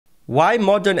Why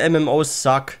modern MMOs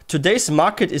suck? Today's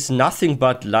market is nothing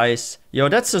but lies. Yo,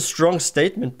 that's a strong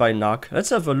statement by Narc. Let's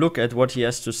have a look at what he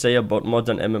has to say about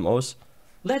modern MMOs.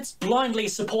 Let's blindly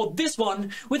support this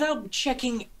one without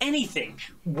checking anything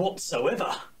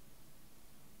whatsoever.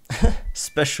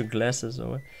 Special glasses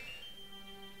or what?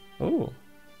 Oh.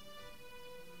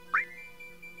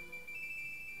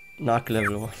 Narc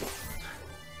level 1.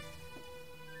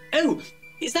 Oh,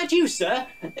 is that you, sir?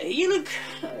 You look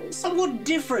somewhat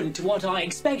different to what I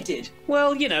expected.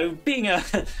 Well, you know, being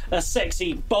a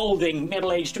sexy, balding,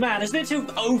 middle-aged man is a bit too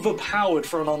overpowered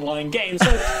for an online game, so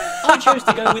I chose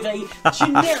to go with a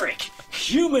generic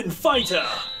human fighter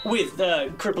with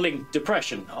crippling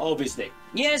depression, obviously.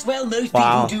 Yes, well, most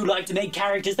people do like to make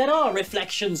characters that are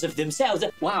reflections of themselves.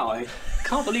 Wow, I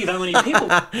can't believe how many people...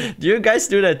 Do you guys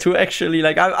do that too, actually?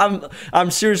 Like, I'm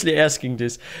seriously asking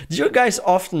this. Do you guys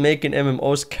often make in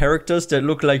MMOs characters that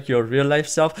look like your real life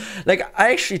self? Like,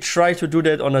 I actually try to do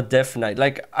that on a death knight.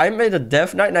 Like, I made a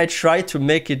death knight and I tried to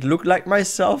make it look like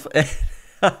myself.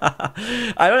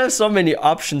 I don't have so many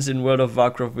options in World of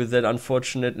Warcraft with that,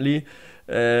 unfortunately.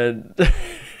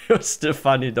 It was still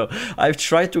funny though. I've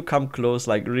tried to come close,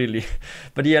 like really.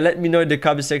 But yeah, let me know in the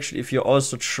comment section if you're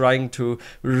also trying to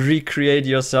recreate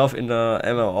yourself in a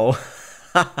MMO.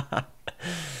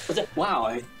 Wow,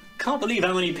 I can't believe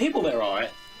how many people there are.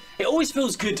 It always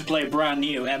feels good to play a brand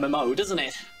new MMO, doesn't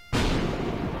it?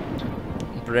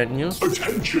 Brand new?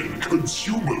 Attention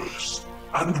consumers,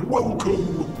 and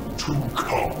welcome to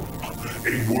Come,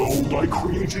 a world I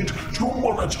created to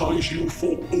monetize you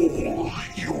for all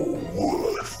your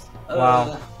worth.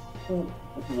 Wow.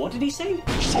 What did he say?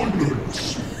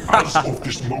 Silence! As of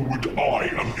this moment, I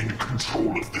am in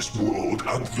control of this world,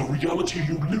 and the reality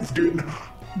you lived in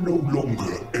no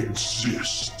longer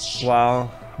exists.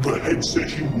 Wow. The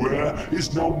headset you wear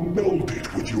is now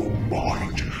melded with your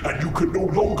mind, and you can no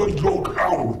longer log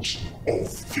out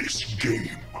of this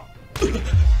game.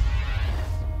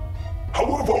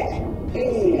 However,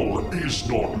 all is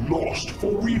not lost,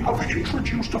 for we have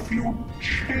introduced a few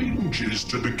changes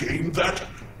to the game that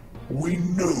we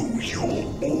know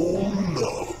you'll all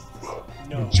love.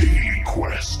 No. Daily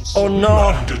quests,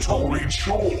 mandatory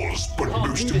chores, but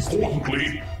most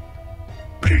importantly,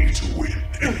 pay to win.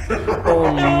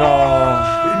 Oh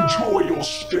no. Enjoy your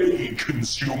stay,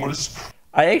 consumers.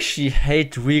 I actually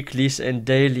hate weeklies and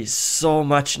dailies so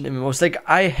much in MMOs. Like,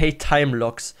 I hate time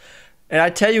locks. And I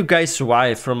tell you guys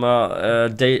why from a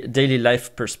daily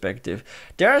life perspective.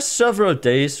 There are several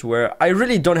days where I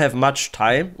really don't have much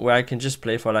time, where I can just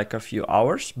play for like a few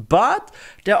hours. But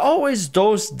there are always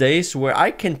those days where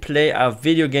I can play a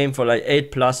video game for like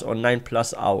 8+ or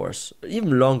 9+ hours,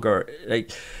 even longer.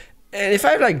 Like, and if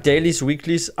I have like dailies,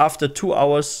 weeklies, after 2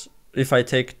 hours, if I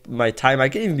take my time, I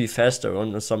can even be faster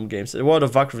on some games. World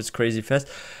of Warcraft is crazy fast.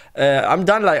 I'm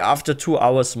done like after 2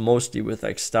 hours mostly with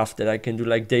like stuff that I can do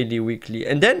like daily, weekly.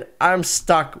 And then I'm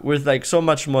stuck with like so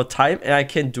much more time and I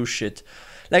can't do shit.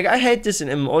 Like, I hate this in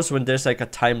MMOs when there's like a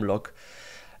time lock.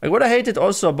 Like, what I hated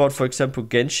also about, for example,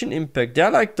 Genshin Impact,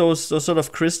 they're like those sort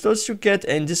of crystals you get,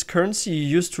 and this currency you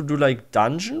use to do like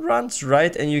dungeon runs,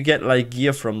 right? And you get like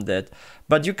gear from that.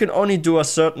 But you can only do a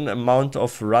certain amount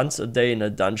of runs a day in a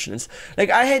dungeon. It's, like,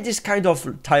 I had this kind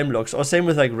of time locks, or same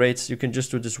with like raids, you can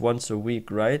just do this once a week,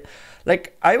 right?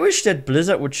 Like, I wish that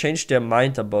Blizzard would change their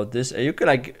mind about this, and you can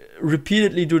like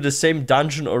repeatedly do the same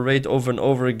dungeon or raid over and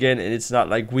over again, and it's not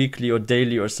like weekly or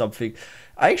daily or something.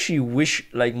 I actually wish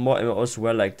like more MMOs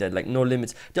were like that, like no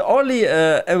limits. The only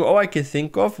MMO I can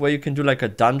think of where you can do like a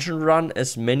dungeon run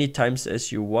as many times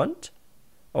as you want.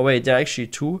 Oh wait, there are actually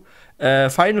two.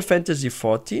 Final Fantasy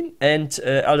XIV and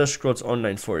Elder Scrolls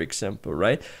Online, for example,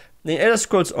 right? In Elder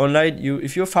Scrolls Online,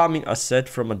 if you're farming a set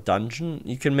from a dungeon,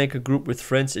 you can make a group with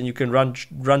friends and you can run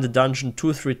the dungeon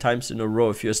 2-3 times in a row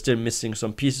if you're still missing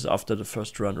some pieces after the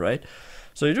first run, right?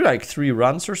 So you do like 3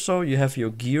 runs or so, you have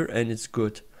your gear and it's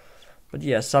good. But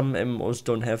yeah, some MMOs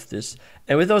don't have this.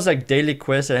 And with those like daily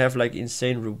quests that have like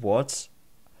insane rewards,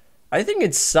 I think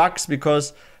it sucks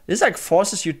because this like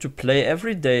forces you to play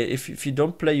every day. If you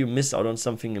don't play, you miss out on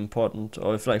something important.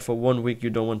 Or if like for 1 week you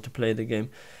don't want to play the game.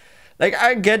 Like,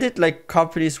 I get it, like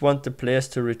companies want the players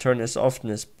to return as often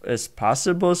as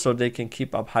possible so they can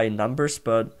keep up high numbers.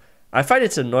 But I find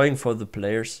it's annoying for the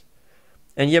players.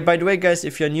 And yeah, by the way, guys,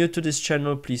 if you're new to this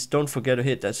channel, please don't forget to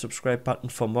hit that subscribe button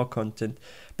for more content.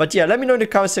 But yeah, let me know in the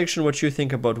comment section what you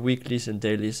think about weeklies and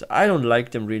dailies. I don't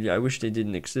like them really. I wish they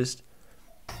didn't exist.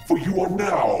 For you are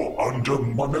now under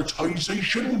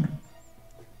monetization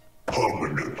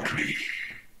permanently.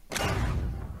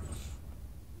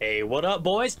 Hey, what up,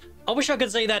 boys? I wish I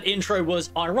could say that intro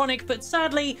was ironic, but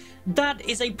sadly, that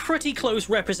is a pretty close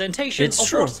representation of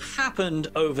what's happened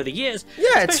over the years.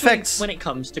 Yeah, it's facts. When it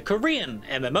comes to Korean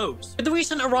MMOs. With the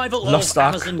recent arrival of Lost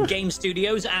Ark. Amazon Game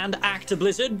Studios and Actor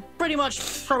Blizzard pretty much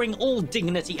throwing all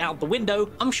dignity out the window,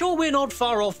 I'm sure we're not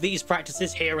far off these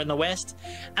practices here in the West,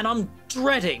 and I'm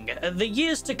dreading the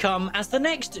years to come as the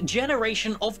next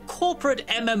generation of corporate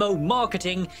MMO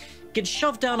marketing gets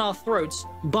shoved down our throats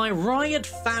by Riot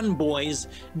fanboys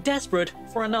desperate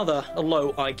for another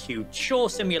low IQ chore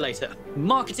simulator.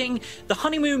 Marketing, the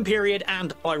honeymoon period,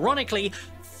 and ironically,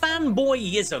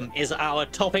 fanboyism is our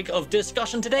topic of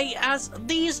discussion today, as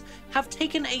these have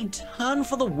taken a turn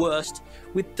for the worst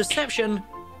with deception,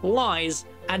 lies,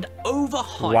 and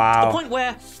overhype. Wow. To the point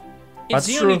where it's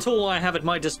the only tool I have at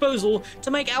my disposal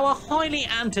to make our highly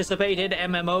anticipated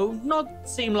MMO not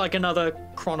seem like another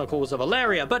Chronicles of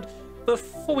Valeria. But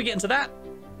before we get into that,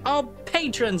 our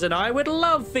patrons and I would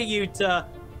love for you to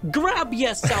grab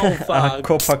yourself a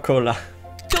Coca-Cola.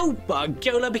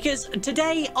 Coca-Cola, because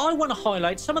today I want to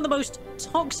highlight some of the most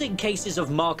toxic cases of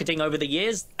marketing over the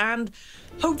years and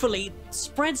hopefully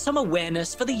spread some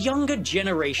awareness for the younger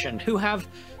generation who have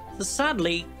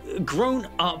sadly grown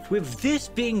up with this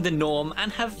being the norm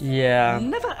and have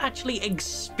never actually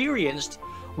experienced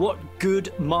what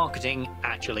good marketing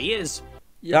actually is.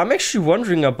 Yeah, I'm actually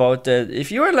wondering about that.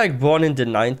 If you were like born in the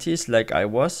 90s, like I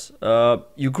was,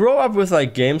 you grow up with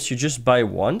like games you just buy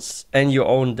once and you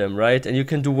own them, right? And you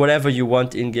can do whatever you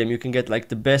want in game. You can get like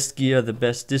the best gear, the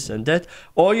best this and that.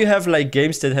 Or you have like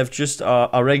games that have just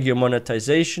a regular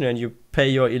monetization and you pay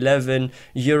your 11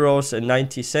 euros and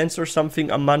 90 cents or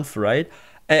something a month, right?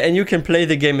 And you can play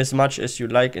the game as much as you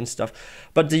like and stuff.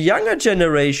 But the younger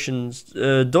generations,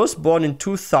 those born in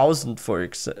 2000,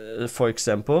 for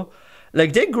example,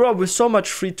 like they grow up with so much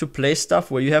free-to-play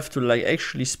stuff where you have to like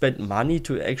actually spend money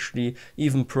to actually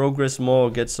even progress more or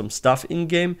get some stuff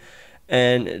in-game.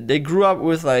 And they grew up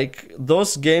with like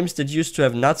those games that used to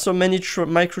have not so many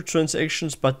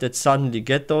microtransactions, but that suddenly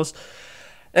get those.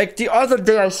 Like the other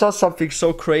day I saw something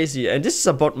so crazy, and this is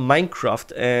about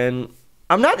Minecraft, and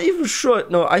I'm not even sure.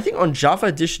 No, I think on Java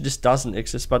Edition this doesn't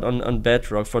exist, but on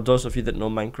Bedrock, for those of you that know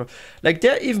Minecraft, like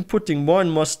they're even putting more and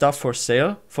more stuff for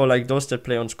sale for like those that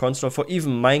play on console for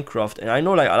even Minecraft. And I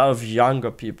know like a lot of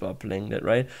younger people are playing that,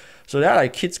 right? So they're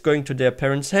like kids going to their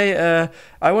parents, hey,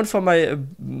 I want for my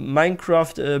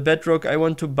Minecraft Bedrock, I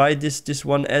want to buy this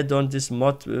one add-on, this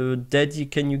mod. Daddy,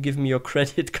 can you give me your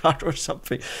credit card or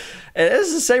something? And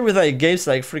it's the same with like games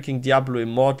like freaking Diablo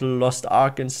Immortal, Lost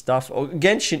Ark and stuff, or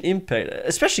Genshin Impact.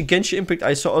 Especially Genshin Impact,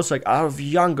 I saw also like a lot of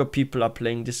younger people are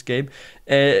playing this game.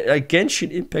 Like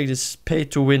Genshin Impact is pay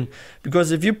to win,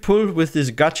 because if you pull with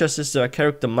this gacha system a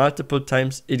character multiple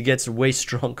times, it gets way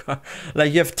stronger.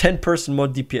 Like you have 10% more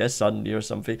DPS suddenly or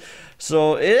something.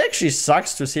 So it actually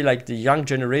sucks to see like the young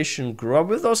generation grow up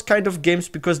with those kind of games,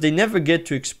 because they never get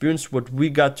to experience what we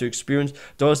got to experience,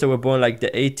 those that were born like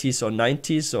the 80s or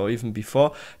 90s or even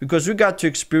before, because we got to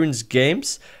experience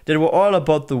games that were all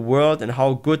about the world and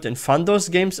how good and fun those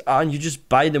games are, and you just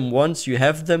buy them once, you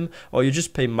have them, or you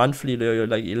just pay monthly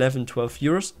like 11, 12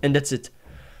 euros, and that's it.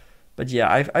 But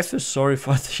yeah, I feel sorry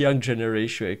for the young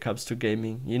generation when it comes to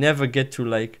gaming. You never get to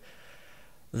like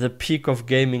the peak of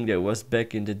gaming that was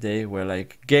back in the day, where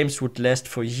like games would last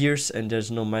for years and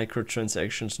there's no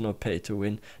microtransactions, no pay to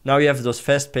win. Now you have those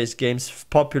fast-paced games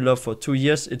popular for 2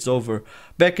 years, it's over.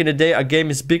 Back in the day, a game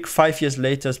is big, 5 years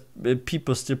later,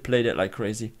 people still play that like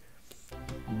crazy.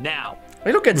 Now,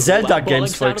 I look at Zelda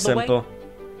games, for example.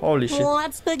 Holy shit.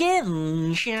 Let's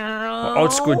begin.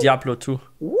 Old school Diablo 2.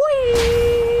 Whee!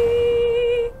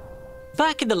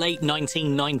 Back in the late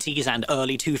 1990s and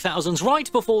early 2000s,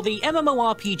 right before the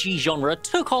MMORPG genre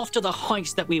took off to the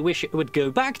heights that we wish it would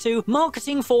go back to,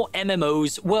 marketing for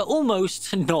MMOs were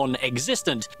almost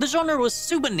non-existent. The genre was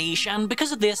super niche, and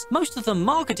because of this, most of the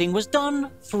marketing was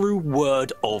done through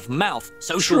word of mouth.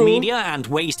 Social media and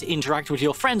ways to interact with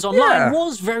your friends online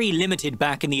was very limited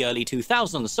back in the early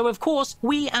 2000s, so of course,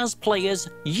 we as players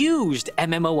used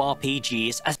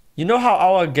MMORPGs as... You know how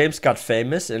our games got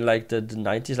famous in like the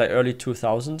 90s, like early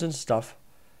 2000s and stuff?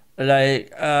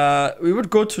 Like, we would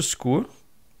go to school,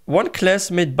 one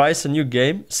classmate buys a new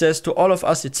game, says to all of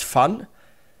us it's fun,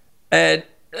 and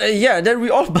yeah, then we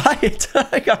all buy it.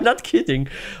 Like, I'm not kidding.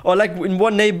 Or like in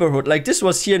one neighborhood, like this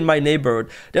was here in my neighborhood,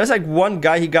 there was like one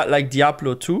guy, he got like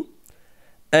Diablo 2,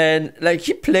 And like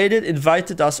he played it,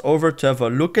 invited us over to have a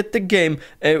look at the game.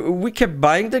 We kept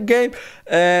buying the game,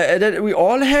 and then we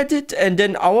all had it. And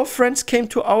then our friends came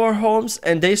to our homes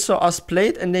and they saw us play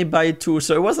it and they buy it too.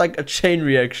 So it was like a chain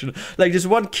reaction. Like this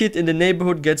one kid in the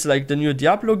neighborhood gets like the new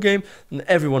Diablo game and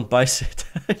everyone buys it.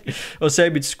 Or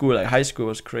same at school, like high school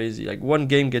was crazy. Like one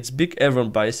game gets big,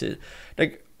 everyone buys it.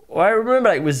 Like I remember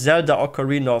like with Zelda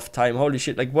Ocarina of Time, holy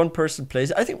shit, like one person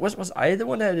plays. I think was I the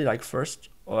one that had it like first?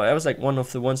 Or I was like one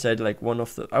of the ones that had like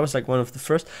I was like one of the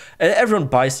first. And everyone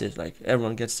buys it, like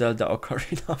everyone gets Zelda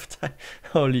Ocarina of Time.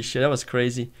 Holy shit, that was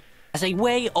crazy. As a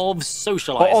way of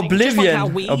socializing. Oblivion. Just like how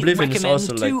we Oblivion is recommend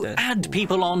also to like that. add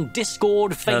people on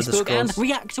Discord, Facebook, and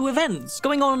react to events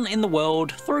going on in the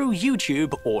world through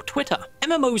YouTube or Twitter.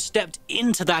 MMOs stepped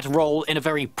into that role in a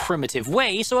very primitive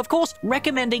way, so of course,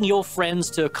 recommending your friends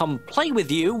to come play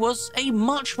with you was a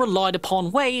much relied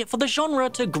upon way for the genre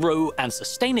to grow and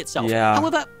sustain itself. Yeah.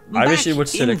 However, I wish it would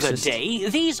back still in exist. the day,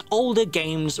 these older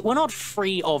games were not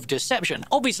free of deception.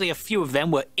 Obviously, a few of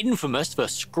them were infamous for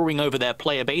screwing over their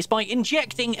player base by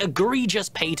injecting egregious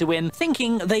pay-to-win,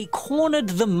 thinking they cornered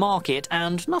the market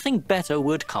and nothing better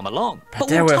would come along. But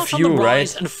there we'll were touch few, on the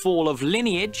rise right? and fall of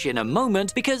Lineage in a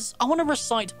moment, because I want to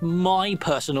recite my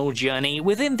personal journey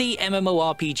within the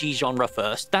MMORPG genre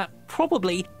first that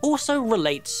probably also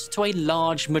relates to a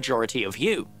large majority of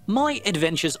you. My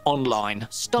adventures online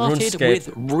started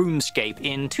with RuneScape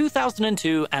in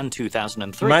 2002 and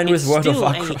 2003. Mine with World of Still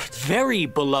Warcraft. a very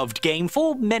beloved game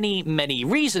for many, many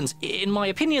reasons. In my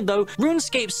opinion, though,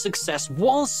 RuneScape's success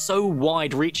was so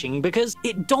wide-reaching because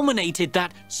it dominated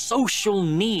that social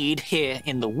need here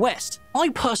in the West. I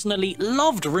personally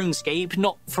loved RuneScape,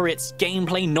 not for its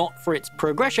gameplay, not for its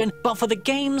progression, but for the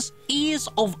game's ease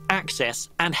of access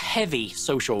and heavy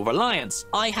social reliance.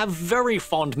 I have very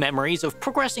fond memories of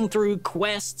progressing through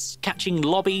quests, catching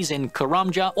lobbies in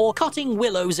Karamja, or cutting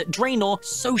willows at Draenor,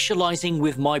 socializing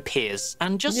with my peers,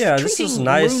 and just treating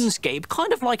RuneScape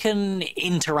kind of like an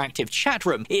interactive chat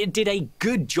room. It did a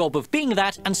good job of being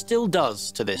that, and still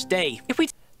does to this day.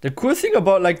 The cool thing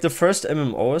about like the first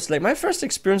MMOs, like my first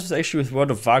experience was actually with World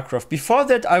of Warcraft. Before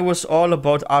that, I was all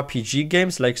about RPG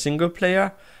games, like single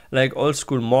player, like old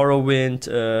school Morrowind,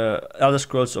 Elder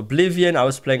Scrolls Oblivion. I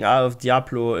was playing out of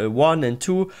Diablo 1 and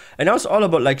 2, and I was all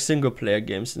about like single player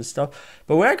games and stuff.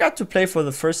 But when I got to play for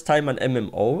the first time an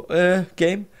MMO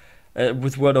game,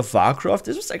 with World of Warcraft,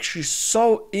 this was actually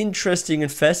so interesting and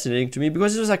fascinating to me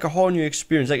because it was like a whole new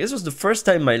experience. Like this was the first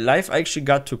time in my life I actually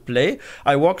got to play.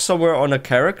 I walked somewhere on a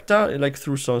character, like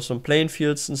through some playing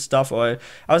fields and stuff, or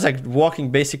I was like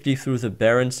walking basically through the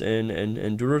Barrens in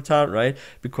Durotar, right?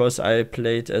 Because I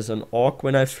played as an orc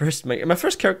when I first my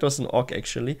first character was an orc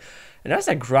actually. And I was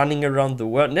like running around the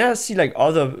world, and then I see like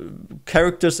other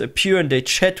characters appear and they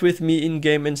chat with me in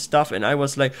game and stuff, and I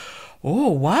was like, oh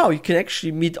wow, you can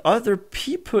actually meet other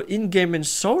people in game and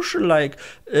socialize.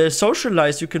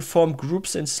 You can form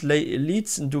groups and slay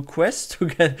elites and do quests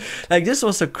together. Like this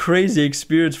was a crazy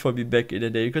experience for me back in the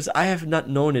day because I have not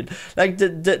known it. Like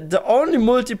the only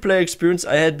multiplayer experience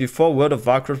I had before World of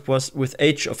Warcraft was with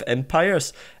Age of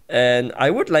Empires. And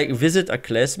I would like visit a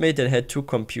classmate that had 2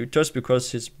 computers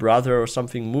because his brother or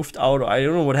something moved out, or I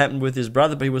don't know what happened with his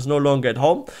brother, but he was no longer at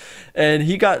home. And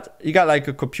he got like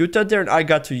a computer there, and I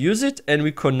got to use it, and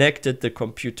we connected the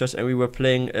computers, and we were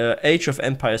playing Age of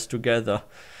Empires together.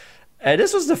 And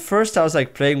this was the first I was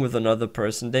like playing with another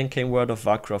person. Then came World of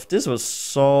Warcraft. This was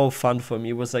so fun for me.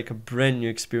 It was like a brand new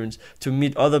experience to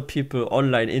meet other people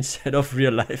online instead of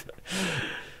real life.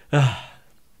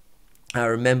 I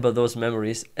remember those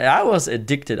memories. I was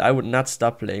addicted. I would not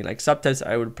stop playing. Like sometimes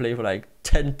I would play for like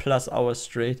 10+ hours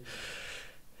straight.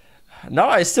 Now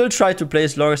I still try to play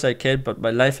as long as I can, but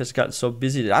my life has gotten so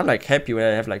busy that I'm like happy when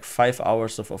I have like 5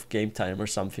 hours of game time or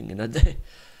something in a day.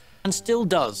 And still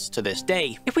does to this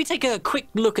day. If we take a quick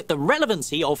look at the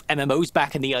relevancy of MMOs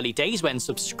back in the early days when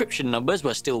subscription numbers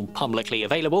were still publicly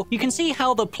available, you can see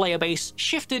how the player base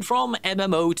shifted from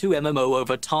MMO to MMO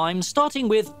over time, starting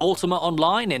with Ultima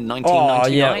Online in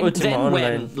 1999, then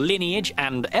when Lineage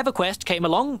and EverQuest came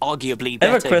along, arguably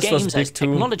better games as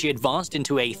technology advanced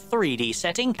into a 3D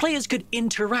setting, players could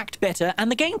interact better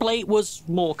and the gameplay was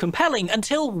more compelling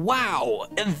until WoW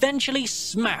eventually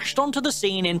smashed onto the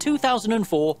scene in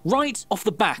 2004, right off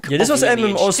the back Yeah, this of was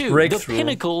Lineage MMOs 2, breakthrough. the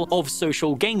pinnacle of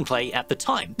social gameplay at the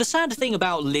time. The sad thing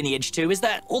about Lineage 2 is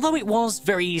that although it was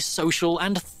very social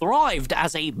and thrived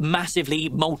as a massively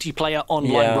multiplayer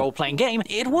online role-playing game,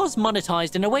 it was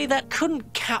monetized in a way that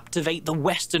couldn't captivate the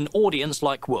Western audience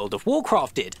like World of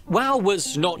Warcraft did. WoW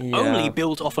was not only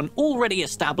built off an already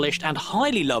established and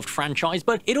highly loved franchise,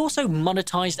 but it also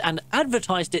monetized and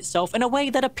advertised itself in a way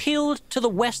that appealed to the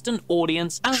Western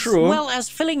audience, as well as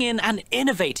filling in and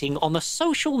innovating on the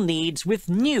social needs with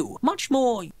new, much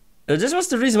more... This was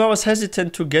the reason why I was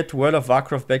hesitant to get World of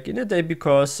Warcraft back in the day,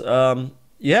 because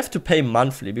you have to pay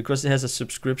monthly because it has a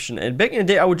subscription. And back in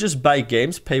the day, I would just buy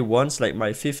games, pay once, like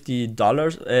my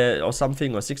 $50 or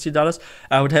something, or $60.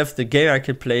 I would have the game, I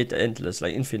could play it endless,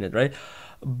 like infinite, right?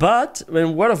 But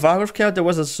when World of Warcraft came out, there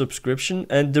was a subscription,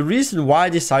 and the reason why I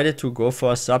decided to go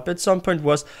for a sub at some point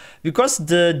was because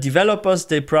the developers,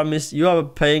 they promised you are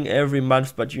paying every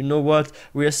month, but you know what,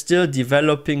 we are still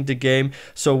developing the game,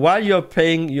 so while you're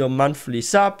paying your monthly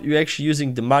sub, you're actually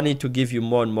using the money to give you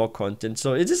more and more content.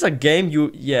 So it is a game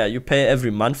you pay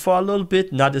every month for a little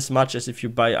bit, not as much as if you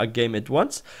buy a game at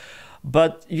once.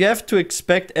 But you have to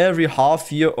expect every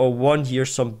half year or 1 year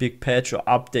some big patch or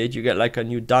update. You get like a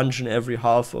new dungeon every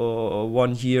half or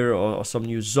 1 year, or some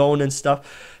new zone and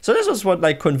stuff. So this was what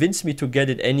like convinced me to get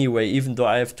it anyway, even though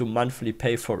I have to monthly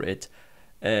pay for it.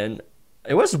 And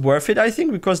it was worth it, I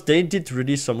think, because they did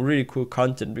release some really cool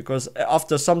content. Because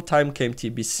after some time came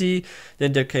TBC,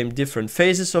 then there came different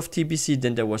phases of TBC,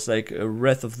 then there was like a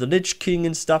Wrath of the Lich King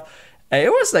and stuff. And it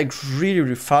was like really,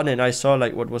 really fun, and I saw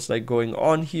like what was like going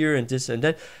on here and this and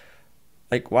that.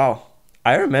 Like, wow,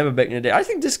 I remember back in the day. I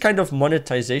think this kind of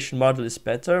monetization model is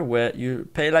better, where you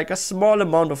pay like a small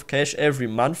amount of cash every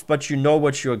month, but you know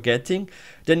what you're getting.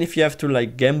 Then if you have to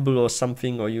like gamble or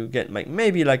something, or you get like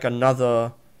maybe like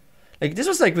another, like this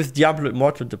was like with Diablo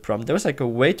Immortal, the problem. There was like a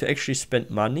way to actually spend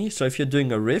money. So if you're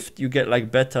doing a rift, you get like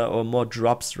better or more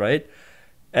drops, right?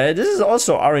 This is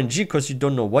also RNG, because you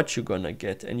don't know what you're gonna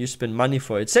get and you spend money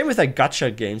for it. Same with like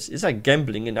gacha games. It's like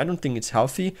gambling, and I don't think it's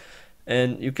healthy.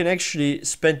 And you can actually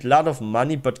spend a lot of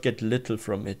money but get little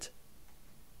from it.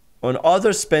 On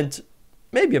others spend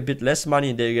maybe a bit less money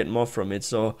and they get more from it.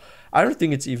 So I don't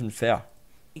think it's even fair.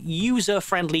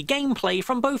 User-friendly gameplay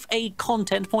from both a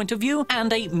content point of view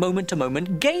and a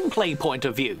moment-to-moment gameplay point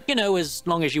of view. You know, as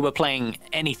long as you were playing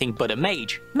anything but a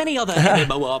mage. Many other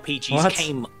MMORPGs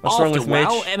came after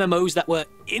WoW, MMOs that were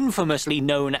infamously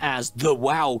known as the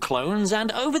WoW clones,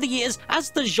 and over the years,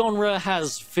 as the genre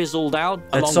has fizzled out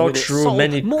along with its soul,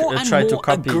 more and more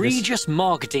egregious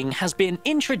marketing has been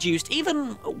introduced,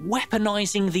 even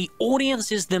weaponizing the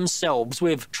audiences themselves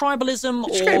with tribalism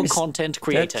or content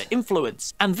creator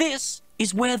influence. And this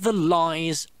is where the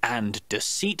lies and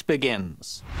deceit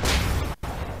begins.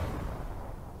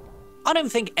 I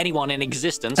don't think anyone in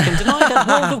existence can deny that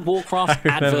World of Warcraft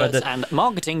adverts and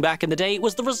marketing back in the day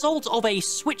was the result of a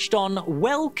switched-on,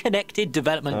 well-connected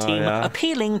development team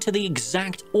appealing to the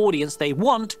exact audience they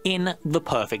want in the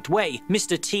perfect way.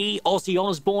 Mr. T, Ozzy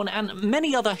Osbourne, and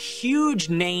many other huge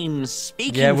names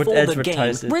speaking for the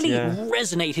game really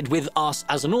resonated with us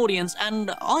as an audience, and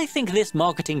I think this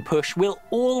marketing push will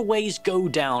always go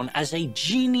down as a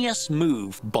genius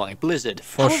move by Blizzard.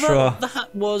 However,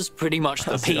 that was pretty much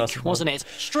the peak, wasn't it?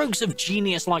 Strokes of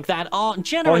genius like that are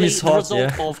generally the result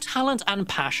of talent and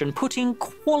passion, putting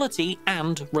quality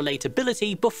and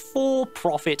relatability before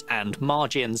profit and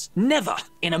margins. Never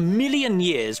in a million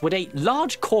years would a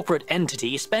large corporate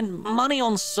entity spend money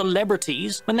on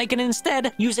celebrities when they can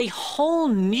instead use a whole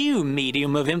new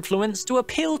medium of influence to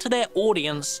appeal to their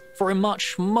audience for a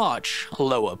much, much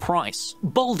lower price.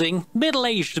 Balding,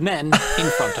 middle-aged men in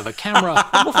front of a camera.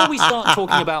 Before we start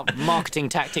talking about marketing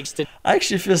tactics to... I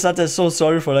actually feel so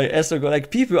sorry for like Estogo.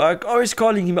 Like, people are always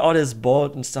calling him out as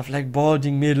bald and stuff, like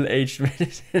balding, middle-aged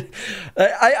men.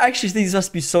 I actually think this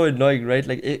must be so annoying, right?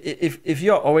 Like, if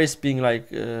you're always being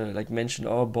like mentioned,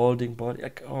 oh, balding,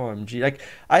 like, OMG. Like,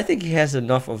 I think he has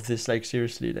enough of this, like,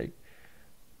 seriously, like.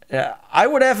 I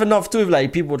would have enough too if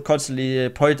like people would constantly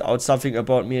point out something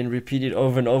about me and repeat it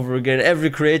over and over again. Every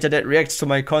creator that reacts to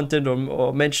my content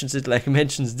or mentions it, like,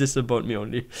 mentions this about me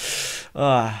only.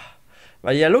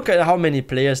 But yeah, look at how many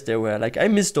players there were. Like, I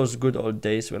miss those good old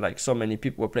days where like so many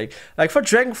people were playing. Like for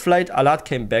Dragonflight, a lot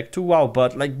came back to WoW,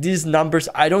 but like these numbers,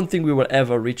 I don't think we will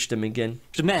ever reach them again.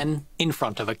 Men in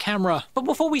front of a camera. But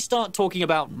before we start talking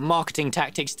about marketing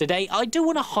tactics today, I do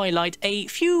want to highlight a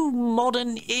few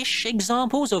modern-ish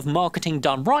examples of marketing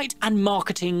done right and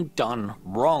marketing done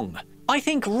wrong. I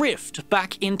think Rift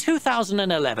back in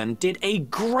 2011 did a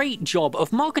great job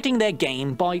of marketing their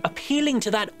game by appealing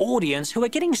to that audience who are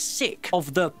getting sick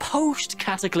of the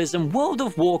post-Cataclysm World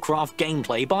of Warcraft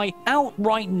gameplay by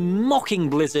outright mocking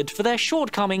Blizzard for their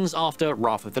shortcomings after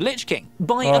Wrath of the Lich King.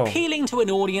 By appealing to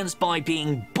an audience by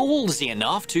being ballsy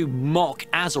enough to mock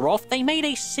Azeroth, they made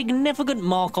a significant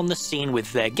mark on the scene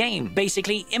with their game,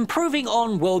 basically improving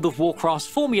on World of Warcraft's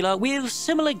formula with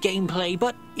similar gameplay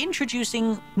but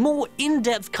introducing more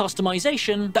in-depth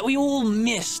customization that we all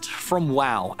missed from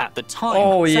WoW at the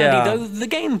time. Sadly though, the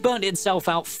game burnt itself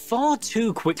out far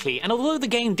too quickly, and although the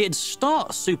game did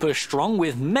start super strong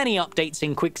with many updates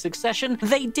in quick succession,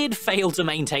 they did fail to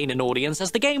maintain an audience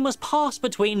as the game was passed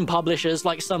between publishers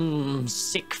like some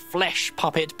sick flesh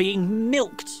puppet being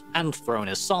milked and thrown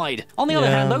aside. On the other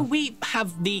hand though, we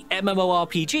have the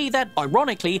MMORPG that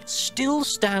ironically still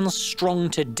stands strong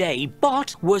today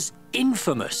but was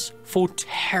infamous for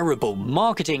terrible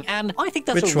marketing, and I think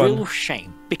that's a real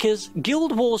shame because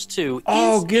Guild Wars 2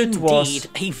 is indeed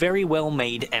a very well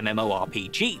made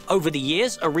MMORPG. Over the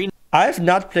years, I've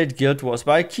not played Guild Wars,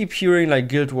 but I keep hearing like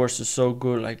Guild Wars is so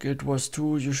good, like Guild Wars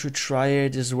 2, you should try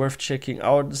it, it's worth checking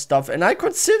out and stuff, and I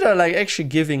consider like actually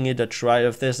giving it a try.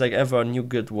 If there's like ever a new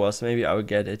Guild Wars, maybe I'll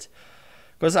get it.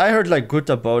 Because I heard like good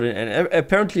about it, and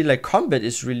apparently like combat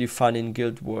is really fun in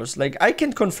Guild Wars. Like I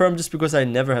can confirm this because I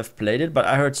never have played it, but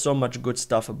I heard so much good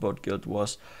stuff about Guild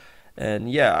Wars.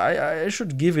 And yeah, I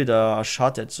should give it a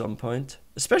shot at some point.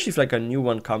 Especially if like a new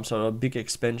one comes out, a big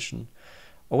expansion.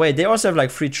 Oh wait, they also have like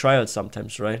free trials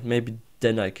sometimes, right? Maybe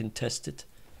then I can test it.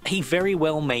 A very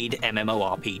well made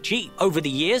MMORPG. Over the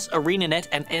years, ArenaNet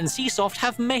and NCSoft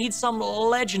have made some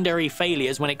legendary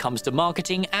failures when it comes to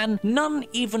marketing, and none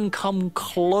even come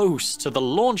close to the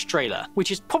launch trailer, which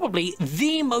is probably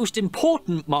the most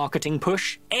important marketing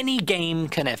push any game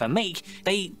can ever make.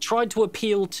 They tried to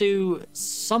appeal to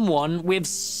someone with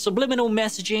subliminal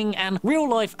messaging and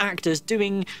real-life actors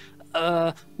doing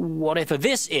whatever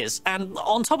this is, and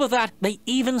on top of that, they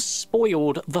even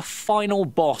spoiled the final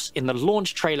boss in the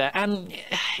launch trailer, and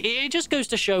it just goes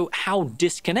to show how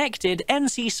disconnected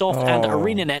NCSoft and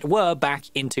ArenaNet were back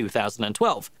in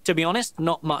 2012. To be honest,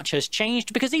 not much has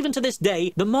changed, because even to this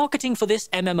day, the marketing for this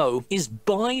MMO is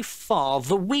by far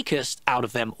the weakest out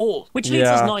of them all, which leads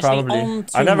us nicely on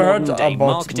to modern-day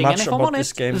marketing, and if I'm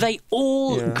honest, they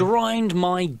all grind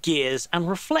my gears and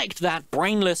reflect that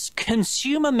brainless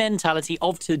consumer mentality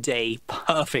of today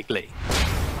perfectly.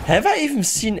 Have I even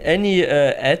seen any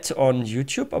ad on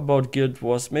YouTube about Guild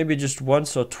Wars? Maybe just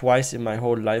once or twice in my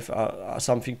whole life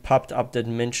something popped up that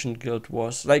mentioned Guild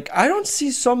Wars. Like, I don't see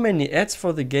so many ads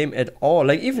for the game at all.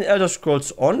 Like, even Elder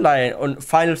Scrolls Online on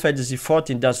Final Fantasy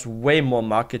XIV does way more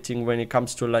marketing when it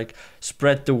comes to, like,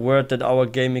 spread the word that our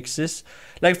game exists.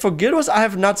 Like, for Guild Wars, I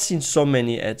have not seen so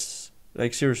many ads.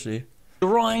 Like, seriously.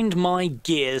 Grind my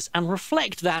gears and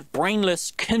reflect that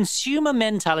brainless consumer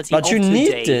mentality of today. But you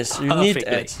need this. You need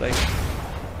ads. Like...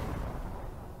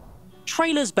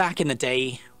 Trailers back in the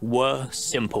day were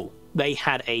simple. They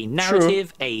had a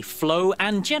narrative, a flow,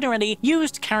 and generally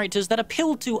used characters that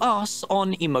appealed to us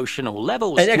on emotional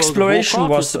levels. And exploration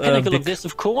was the pinnacle of this,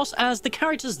 of course, as the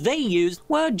characters they used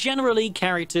were generally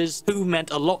characters who meant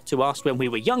a lot to us when we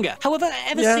were younger. However,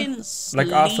 ever since like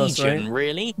Legion,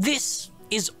 really, this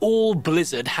is all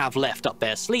Blizzard have left up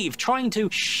their sleeve, trying to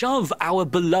shove our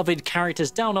beloved characters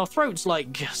down our throats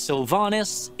like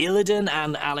Sylvanas, Illidan,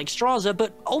 and Alexstrasza,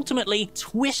 but ultimately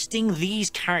twisting these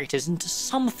characters into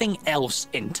something else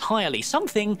entirely,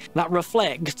 something that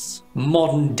reflects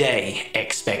modern-day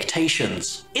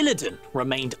expectations. Illidan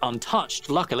remained untouched,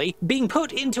 luckily, being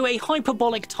put into a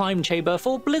hyperbolic time chamber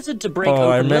for Blizzard to break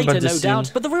open later, no doubt,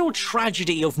 but the real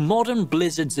tragedy of modern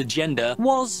Blizzard's agenda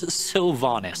was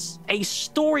Sylvanas, a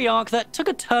story arc that took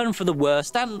a turn for the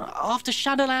worst, and after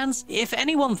Shadowlands, if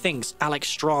anyone thinks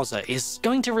Alexstrasza is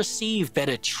going to receive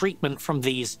better treatment from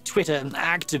these Twitter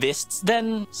activists,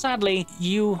 then sadly,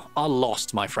 you are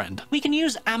lost, my friend. We can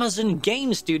use Amazon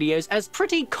Game Studios as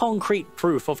pretty concrete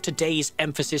proof of today's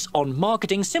emphasis on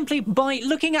marketing simply by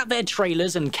looking at their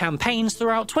trailers and campaigns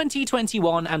throughout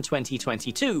 2021 and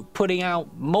 2022, putting out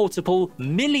multiple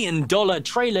million-dollar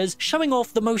trailers showing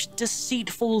off the most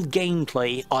deceitful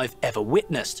gameplay I've ever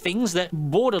witnessed, things that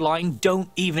borderline don't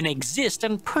even exist,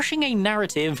 and pushing a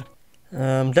narrative.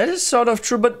 That is sort of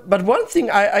true, but one thing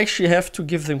I actually have to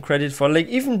give them credit for, like,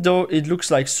 even though it looks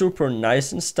like super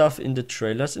nice and stuff in the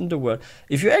trailers in the world,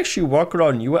 if you actually walk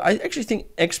around I actually think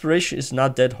exploration is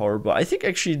not that horrible. I think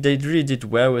actually they really did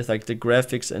well with like the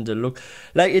graphics and the look.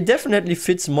 Like, it definitely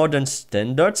fits modern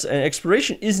standards, and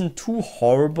exploration isn't too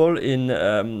horrible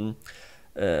in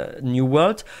New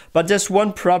World. But there's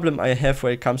one problem I have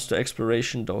when it comes to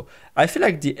exploration though. I feel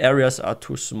like the areas are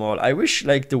too small. I wish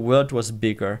like the world was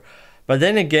bigger. But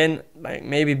then again, like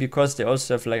maybe because they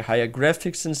also have like higher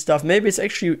graphics and stuff, maybe it's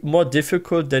actually more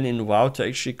difficult than in WoW to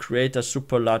actually create a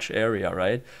super large area,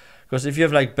 right? Because if you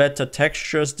have like better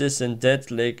textures, this and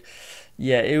that, like,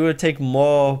 yeah, it will take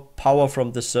more power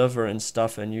from the server and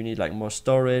stuff, and you need like more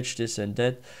storage, this and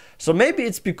that. So maybe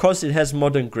it's because it has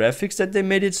modern graphics that they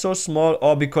made it so small,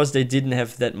 or because they didn't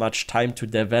have that much time to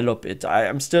develop it.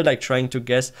 I'm still like trying to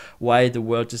guess why the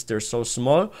world is there so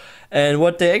small. And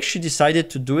what they actually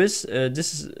decided to do is,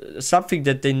 this is something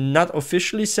that they not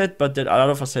officially said, but that a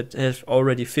lot of us have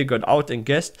already figured out and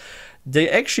guessed. They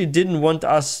actually didn't want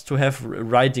us to have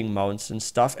riding mounts and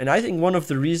stuff. And I think one of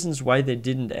the reasons why they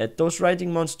didn't add those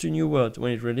riding mounts to New World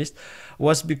when it released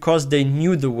was because they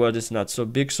knew the world is not so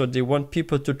big. So they want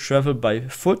people to travel by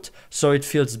foot so it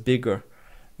feels bigger.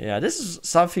 Yeah, this is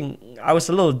something I was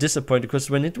a little disappointed, because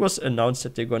when it was announced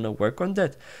that they're going to work on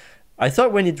that, I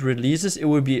thought when it releases it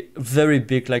would be very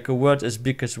big, like a world as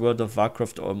big as World of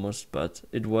Warcraft almost, but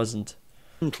it wasn't.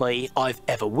 Play I've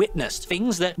ever witnessed.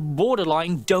 Things that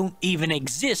borderline don't even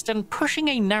exist, and pushing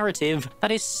a narrative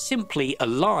that is simply a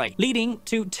lie, leading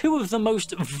to two of the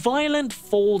most violent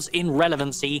falls in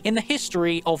relevancy in the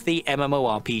history of the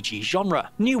MMORPG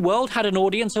genre. New World had an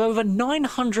audience of over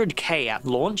 900k at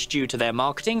launch due to their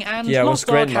marketing, and Lost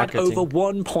Ark had over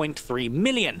 1.3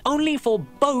 million, only for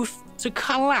both to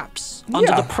collapse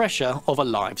under the pressure of a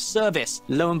live service.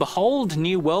 Lo and behold,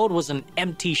 New World was an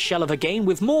empty shell of a game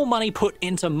with more money put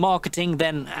into marketing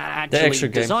than actually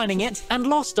designing it, and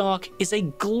Lost Ark is a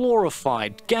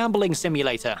glorified gambling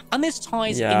simulator. And this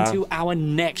ties into our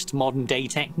next modern day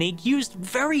technique used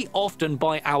very often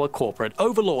by our corporate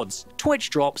overlords.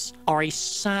 Twitch drops are a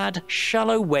sad,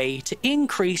 shallow way to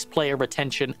increase player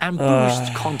retention and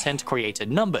boost content creator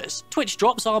numbers. Twitch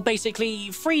drops are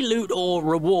basically free loot or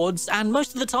rewards, and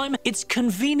most of the time it's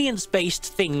convenience-based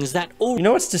things that all— You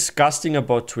know what's disgusting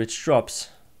about Twitch drops?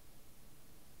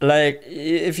 Like,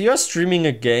 if you're streaming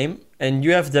a game and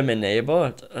you have them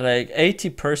enabled, like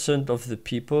 80% of the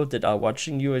people that are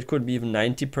watching you, it could be even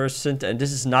 90%, and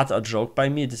this is not a joke by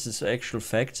me, this is actual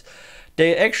facts,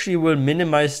 they actually will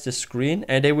minimize the screen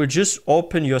and they will just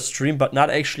open your stream but not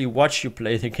actually watch you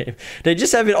play the game. They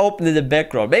just have it open in the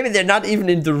background. Maybe they're not even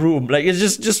in the room, like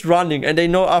it's just running, and they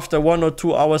know after 1 or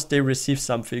 2 hours they receive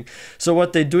something. So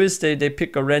what they do is they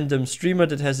pick a random streamer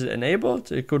that has it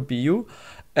enabled, it could be you,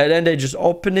 and then they just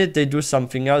open it, they do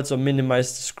something else or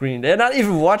minimize the screen. They're not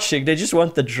even watching, they just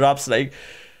want the drops. Like,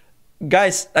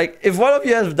 guys, like, if one of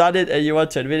you has done it and you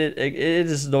want to admit it, like, it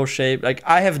is no shame. Like,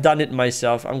 I have done it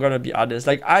myself, I'm gonna be honest.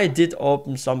 Like, I did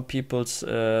open some people's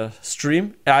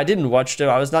stream. I didn't watch them,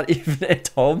 I was not even at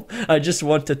home. I just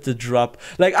wanted the drop.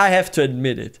 Like, I have to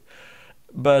admit it.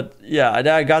 But yeah,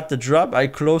 then I got the drop, I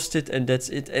closed it, and that's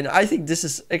it. And I think this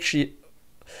is actually,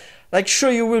 like,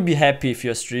 sure, you will be happy if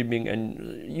you're streaming,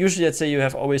 and usually, let's say you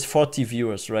have always 40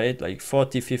 viewers, right? Like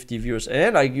 40, 50 viewers, and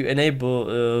then, like, you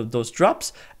enable those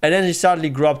drops, and then you suddenly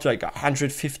grow up to like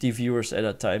 150 viewers at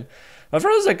a time. But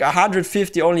for us, like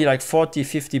 150, only like 40,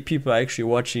 50 people are actually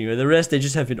watching you. The rest, they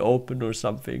just have it open or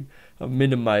something, or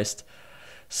minimized.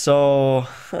 So,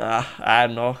 I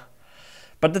don't know.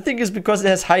 But the thing is, because it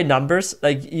has high numbers,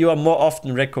 like, you are more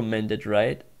often recommended,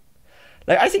 right?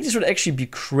 Like, I think this would actually be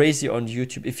crazy on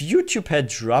YouTube. If YouTube had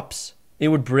drops, it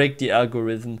would break the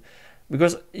algorithm.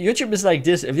 Because YouTube is like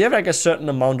this. If you have like a certain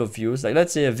amount of views, like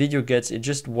let's say a video gets in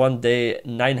just one day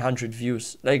 900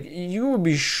 views, like you will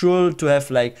be sure to have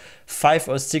like 5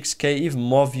 or 6k, even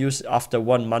more views after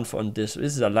 1 month on this.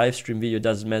 This is a live stream video,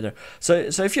 doesn't matter. So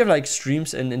if you have like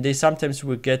streams and they sometimes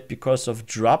will get, because of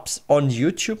drops on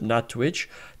YouTube, not Twitch,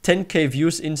 10k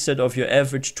views instead of your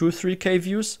average 2-3k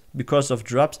views because of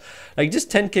drops. Like this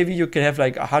 10k video can have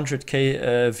like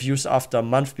 100k views after a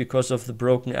month because of the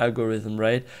broken algorithm,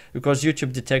 right? Because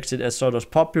YouTube detects it as sort of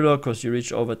popular because you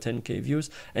reach over 10k views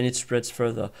and it spreads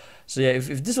further. So yeah,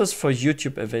 if this was for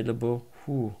YouTube available,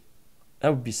 that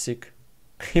would be sick.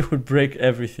 It would break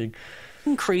everything.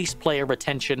 Increase player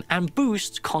retention and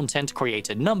boost content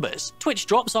creator numbers. Twitch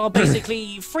drops are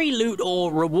basically free loot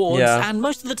or rewards, and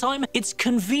most of the time it's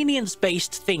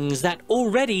convenience-based things that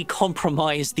already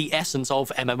compromise the essence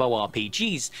of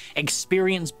MMORPGs.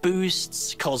 Experience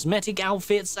boosts, cosmetic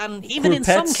outfits, and even in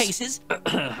some cases,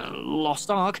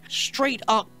 Lost Ark, straight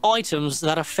up items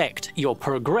that affect your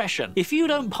progression. If you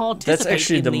don't participate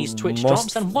in these Twitch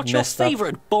drops and watch your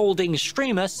favorite balding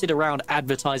streamer sit around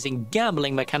advertising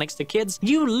gambling mechanics to kids, kids,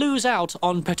 you lose out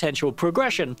on potential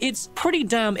progression. It's pretty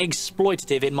damn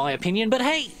exploitative in my opinion, but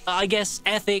hey, I guess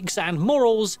ethics and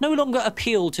morals no longer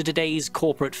appeal to today's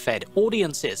corporate-fed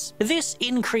audiences. This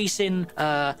increase in,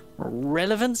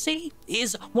 relevancy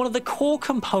is one of the core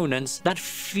components that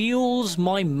fuels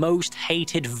my most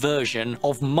hated version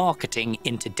of marketing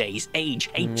in today's age.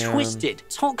 A twisted,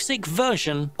 toxic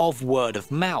version of word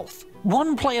of mouth.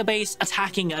 One player base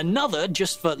attacking another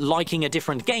just for liking a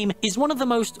different game is one of the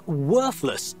most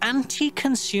worthless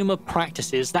anti-consumer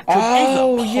practices that could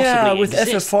ever possibly with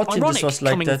exist. FF14 Ironic, this was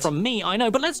like coming that. from me, I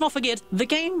know, but let's not forget, the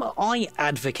game I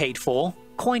advocate for,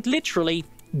 quite literally,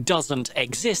 doesn't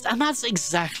exist, and that's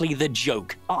exactly the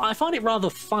joke. I find it rather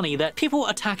funny that people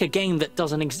attack a game that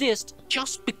doesn't exist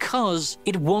just because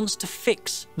it wants to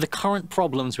fix the current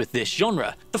problems with this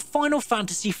genre. The Final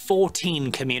Fantasy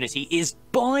XIV community is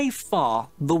by far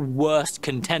the worst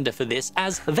contender for this,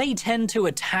 as they tend to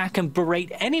attack and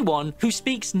berate anyone who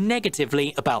speaks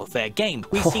negatively about their game.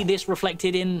 We see this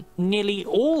reflected in nearly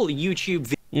all YouTube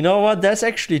videos. You know what? That's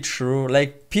actually true.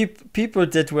 Like people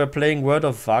that were playing World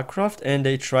of Warcraft and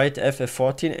they tried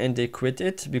FF14 and they quit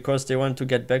it because they want to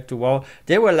get back to WoW.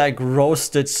 They were like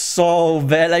roasted so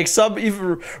bad. Like some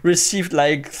even received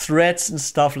like threats and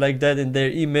stuff like that in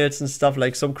their emails and stuff.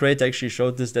 Like some creator actually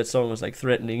showed this, that someone was like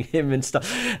threatening him and stuff.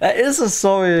 It's just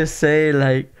so insane.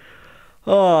 Like,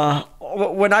 oh,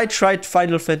 when I tried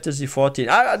Final Fantasy XIV,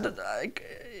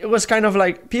 it was kind of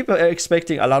like people are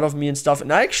expecting a lot of me and stuff,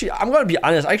 and I'm gonna be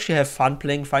honest, I actually have fun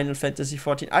playing Final Fantasy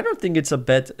XIV. I don't think it's a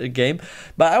bad game,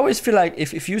 but I always feel like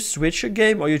if you switch a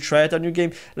game or you try it on your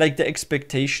game, like the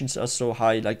expectations are so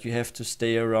high, like you have to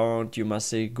stay around, you must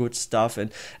say good stuff,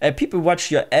 and people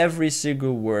watch your every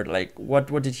single word, like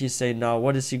what did he say now,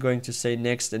 what is he going to say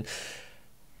next, and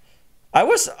I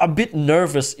was a bit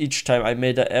nervous each time I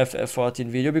made a FF14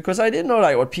 video because I didn't know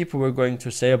like what people were going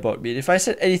to say about me. If I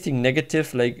said anything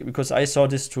negative, like, because I saw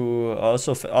this to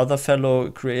also other fellow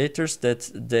creators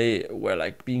that they were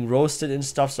like being roasted and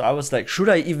stuff, so I was like, should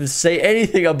I even say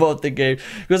anything about the game?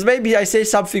 Because maybe I say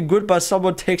something good but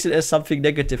someone takes it as something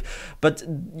negative. But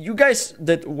you guys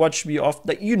that watch me often,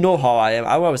 like, you know how I am.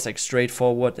 I'm always like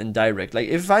straightforward and direct. Like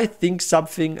if I think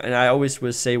something, and I always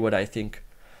will say what I think.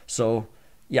 So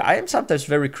yeah, I am sometimes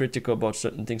very critical about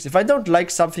certain things. If I don't like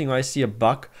something or I see a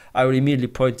bug, I will immediately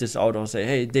point this out or say,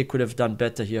 hey, they could have done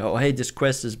better here, or hey, this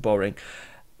quest is boring.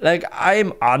 Like, I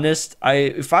am honest.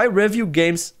 If I review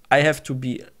games, I have to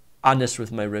be honest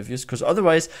with my reviews, because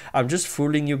otherwise I'm just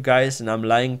fooling you guys and I'm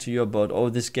lying to you about, oh,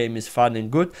 this game is fun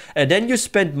and good, and then you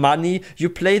spend money,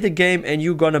 you play the game, and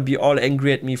you're gonna be all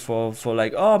angry at me for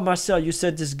like, oh, Marcel, you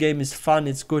said this game is fun,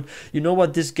 it's good, you know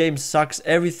what, this game sucks,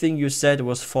 everything you said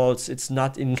was false, it's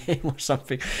not in game or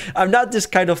something. I'm not this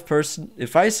kind of person.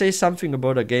 If I say something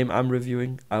about a game I'm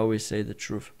reviewing, I always say the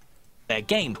truth. Their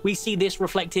game. We see this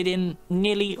reflected in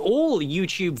nearly all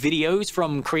YouTube videos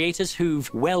from creators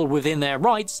who've well within their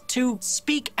rights to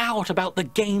speak out about the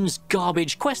game's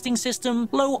garbage questing system,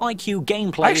 low IQ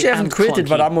gameplay. I actually haven't quit it,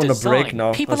 but I'm on a break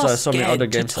now. People are scared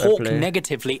to talk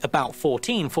negatively about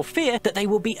 14 for fear that they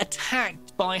will be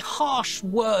attacked by harsh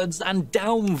words and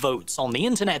downvotes on the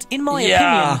internet. In my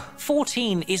opinion,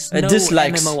 14 is no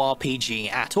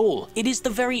MMORPG at all. It is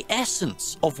the very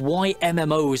essence of why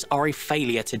MMOs are a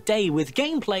failure today, with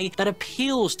gameplay that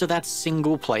appeals to that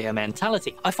single-player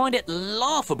mentality. I find it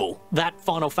laughable that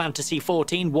Final Fantasy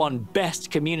XIV won Best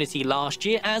Community last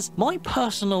year, as my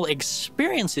personal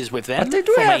experiences with them,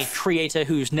 from a creator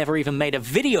who's never even made a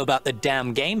video about the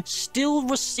damn game, still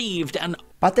received an...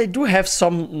 But they do have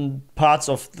some parts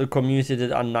of the community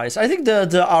that are nice. I think the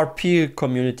RP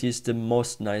community is the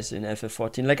most nice in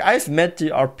FF14. Like, I've met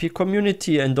the RP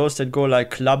community and those that go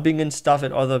like clubbing and stuff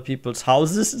at other people's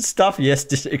houses and stuff. Yes,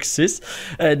 this exists.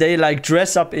 They like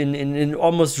dress up in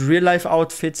almost real life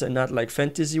outfits and not like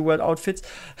fantasy world outfits.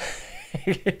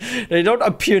 They don't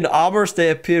appear in armors,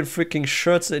 they appear in freaking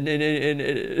shirts and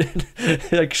in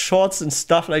like shorts and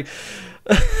stuff. Like,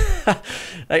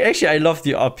 like, actually, I love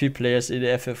the RP players in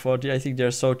FF40. I think they're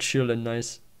so chill and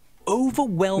nice.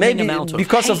 Overwhelming amount of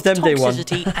because hate, of them they won.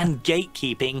 toxicity and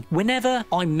gatekeeping whenever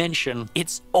I mention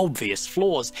its obvious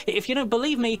flaws. If you don't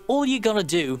believe me, all you gotta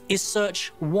do is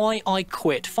search why I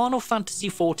quit Final Fantasy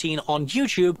XIV on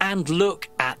YouTube and look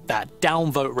at that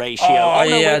downvote ratio. Oh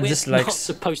no, yeah, we're not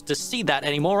supposed to see that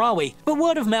anymore, are we? But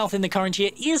word of mouth in the current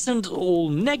year isn't all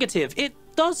negative. It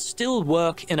does still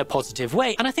work in a positive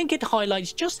way, and I think it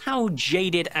highlights just how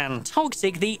jaded and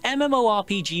toxic the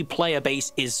MMORPG player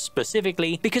base is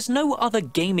specifically, because no other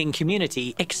gaming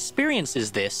community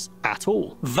experiences this at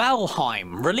all.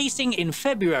 Valheim, releasing in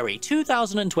February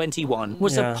 2021,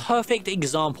 was a perfect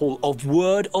example of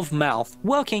word of mouth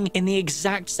working in the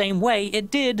exact same way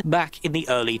it did back in the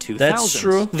early 2000s. That's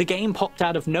true. The game popped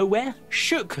out of nowhere,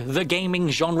 shook the gaming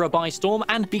genre by storm,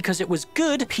 and because it was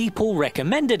good, people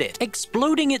recommended it,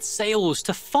 exploding its sales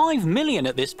to 5 million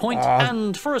at this point,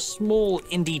 and for a small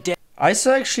indie dev. I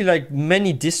saw actually like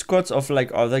many discords of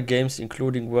like other games,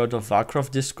 including World of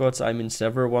Warcraft discords. I'm in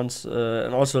several ones,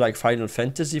 and also like Final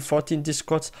Fantasy 14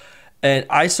 discords. And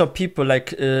I saw people like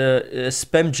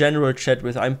spam general chat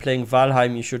with "I'm playing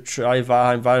Valheim, you should try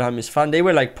Valheim, Valheim is fun." They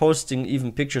were like posting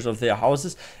even pictures of their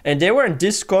houses, and they were in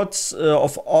discords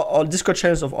of Discord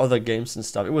channels of other games and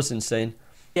stuff. It was insane.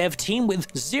 Dev team with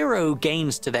 0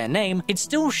 gains to their name, it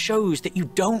still shows that you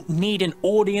don't need an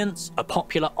audience, a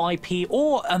popular IP,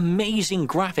 or amazing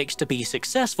graphics to be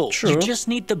successful. True. You just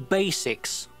need the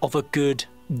basics of a good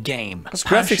game. Because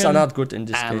graphics are not good in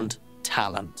this game.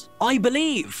 Talent. I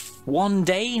believe one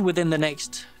day within the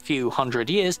next few hundred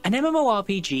years, an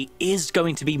MMORPG is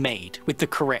going to be made with the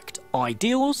correct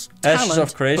ideals, Ashes talent,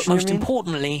 of Creation, but most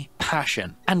importantly,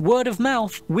 passion. And word of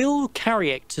mouth will carry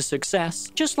it to success,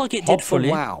 just like it did for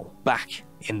WoW back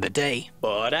in the day.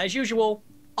 But as usual,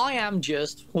 I am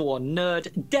just one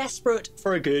nerd desperate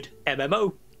for a good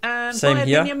MMO. And Same my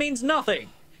here. opinion means nothing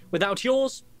without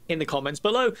yours in the comments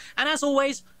below. And as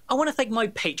always, I want to thank my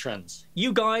patrons.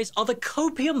 You guys are the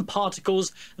copium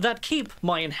particles that keep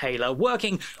my inhaler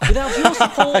working. Without your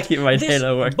support,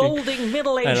 this balding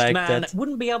middle-aged man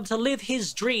wouldn't be able to live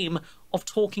his dream of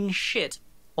talking shit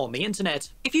on the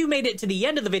internet. If you made it to the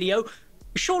end of the video,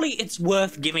 surely it's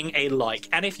worth giving a like.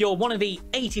 And if you're one of the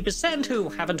 80% who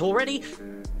haven't already,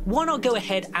 why not go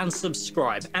ahead and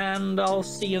subscribe? And I'll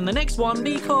see you in the next one,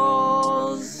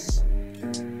 because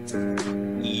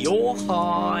you're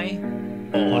high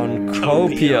on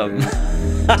copium.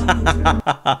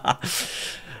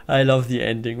 I love the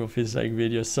ending of his like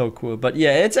video, so cool. But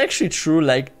yeah, it's actually true.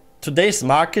 Like today's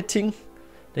marketing,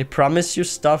 they promise you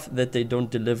stuff that they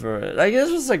don't deliver. Like this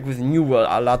was like with New World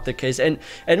a lot the case, and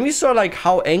we saw like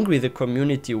how angry the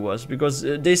community was because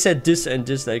they said this and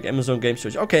this, like Amazon Game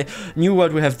Storage. Okay, New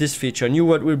World will have this feature. New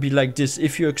World will be like this.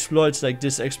 If you explore it's like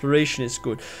this. Exploration is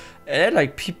good. And then,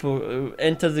 like people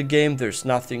enter the game, there's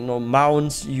nothing, no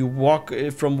mounts. You walk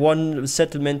from one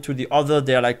settlement to the other.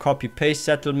 They're like copy-paste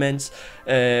settlements.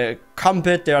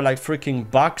 Combat, they're like freaking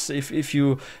bugs. If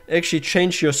you actually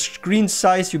change your screen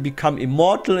size, you become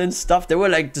immortal and stuff. They were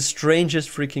like the strangest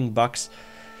freaking bugs.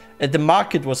 And the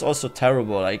market was also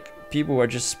terrible. Like people were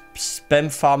just spam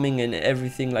farming and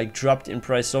everything like dropped in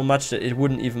price so much that it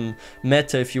wouldn't even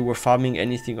matter if you were farming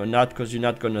anything or not, because you're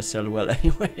not gonna sell well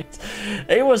anyway.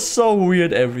 It was so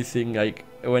weird, everything, like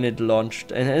when it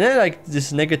launched, and then like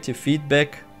this negative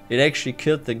feedback, it actually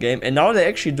killed the game. And now they're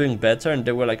actually doing better, and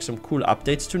there were like some cool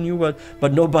updates to New World,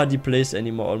 but nobody plays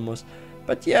anymore almost.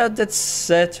 But yeah, that's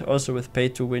sad. Also with pay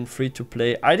to win, free to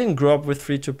play. I didn't grow up with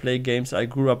free to play games. I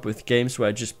grew up with games where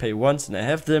I just pay once and I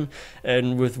have them,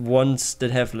 and with ones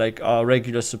that have like a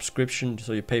regular subscription,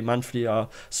 so you pay monthly a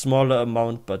smaller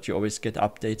amount, but you always get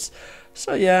updates.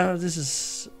 So yeah, this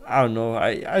is, I don't know,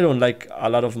 I don't like a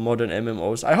lot of modern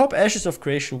MMOs. I hope Ashes of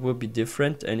Creation will be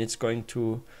different and it's going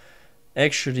to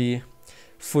actually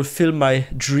fulfill my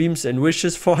dreams and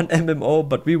wishes for an MMO,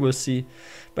 but we will see.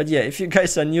 But yeah, if you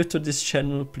guys are new to this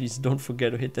channel, please don't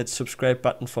forget to hit that subscribe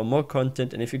button for more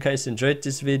content. And if you guys enjoyed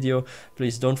this video,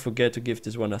 please don't forget to give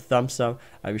this one a thumbs up.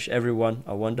 I wish everyone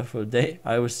a wonderful day.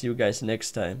 I will see you guys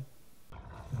next time.